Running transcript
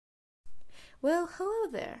Well,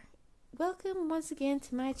 hello there. Welcome once again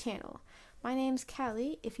to my channel. My name's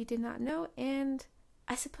Kally, if you did not know, and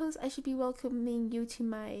I suppose I should be welcoming you to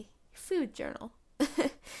my food journal.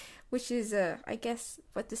 Which is, I guess,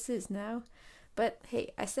 what this is now. But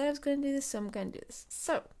hey, I said I was going to do this, so I'm going to do this.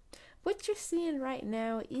 So, what you're seeing right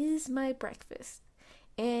now is my breakfast.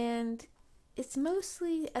 And it's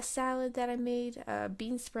mostly a salad that I made,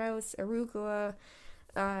 bean sprouts, arugula.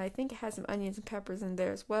 I think it has some onions and peppers in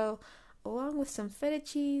there as well, along with some feta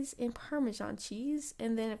cheese and Parmesan cheese,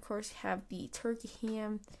 and then of course you have the turkey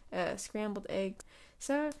ham, scrambled eggs.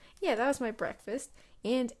 So yeah, that was my breakfast,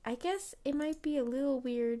 and I guess it might be a little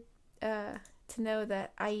weird to know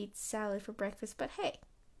that I eat salad for breakfast, but hey,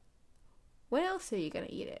 when else are you gonna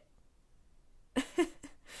eat it?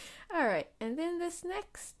 Alright, and then this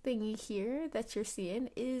next thingy here that you're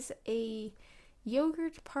seeing is a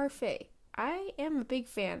yogurt parfait. I am a big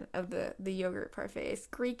fan of the yogurt parfait. It's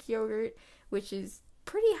Greek yogurt, which is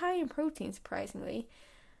pretty high in protein, surprisingly.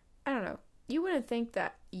 I don't know. You wouldn't think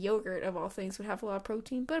that yogurt, of all things, would have a lot of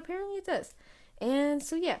protein, but apparently it does. And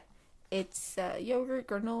so, yeah, it's yogurt,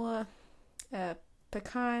 granola,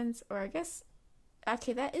 pecans, or I guess,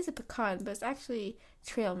 okay, that is a pecan, but it's actually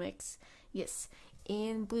trail mix. Yes,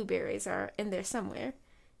 and blueberries are in there somewhere.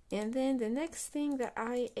 And then the next thing that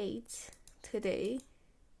I ate today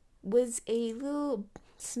was a little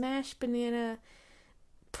smashed banana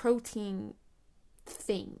protein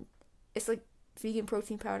thing. It's like vegan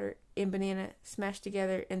protein powder and banana smashed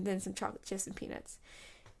together, and then some chocolate chips and peanuts.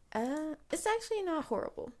 It's actually not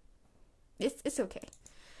horrible. It's okay.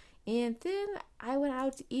 And then I went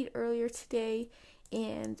out to eat earlier today,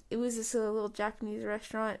 and it was this little Japanese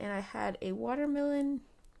restaurant, and I had a watermelon,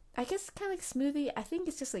 I guess kind of like smoothie. I think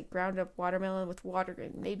it's just like ground up watermelon with water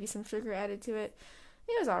and maybe some sugar added to it.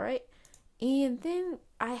 It was alright. And then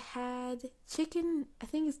I had chicken, I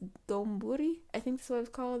think it's donburi, I think that's what it's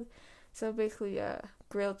called. So basically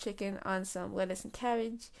grilled chicken on some lettuce and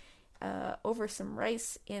cabbage, over some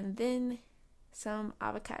rice, and then some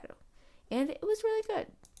avocado. And it was really good.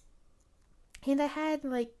 And I had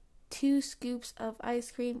like 2 scoops of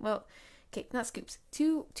ice cream. Well, okay, not scoops.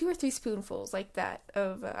 2 or 3 spoonfuls like that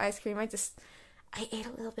of ice cream. I ate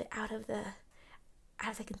a little bit out of the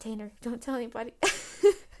container. Don't tell anybody.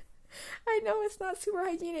 I know it's not super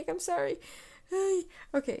hygienic. I'm sorry.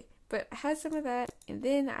 Okay, but I had some of that, and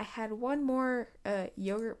then I had one more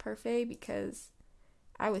yogurt parfait because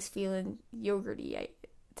I was feeling yogurty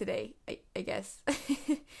today, I guess.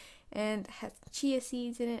 And had chia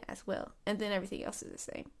seeds in it as well, and then everything else is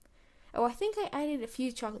the same. Oh, I think I added a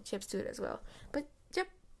few chocolate chips to it as well. But yep,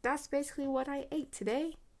 that's basically what I ate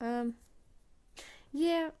today.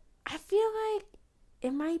 Yeah, I feel like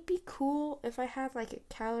it might be cool if I had like a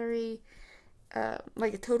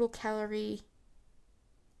like a total calorie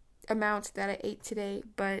amount that I ate today,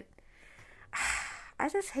 but I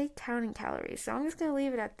just hate counting calories, so I'm just gonna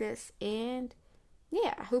leave it at this. And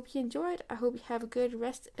yeah, I hope you enjoyed. I hope you have a good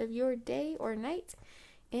rest of your day or night,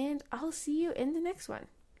 and I'll see you in the next one.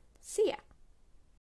 See ya.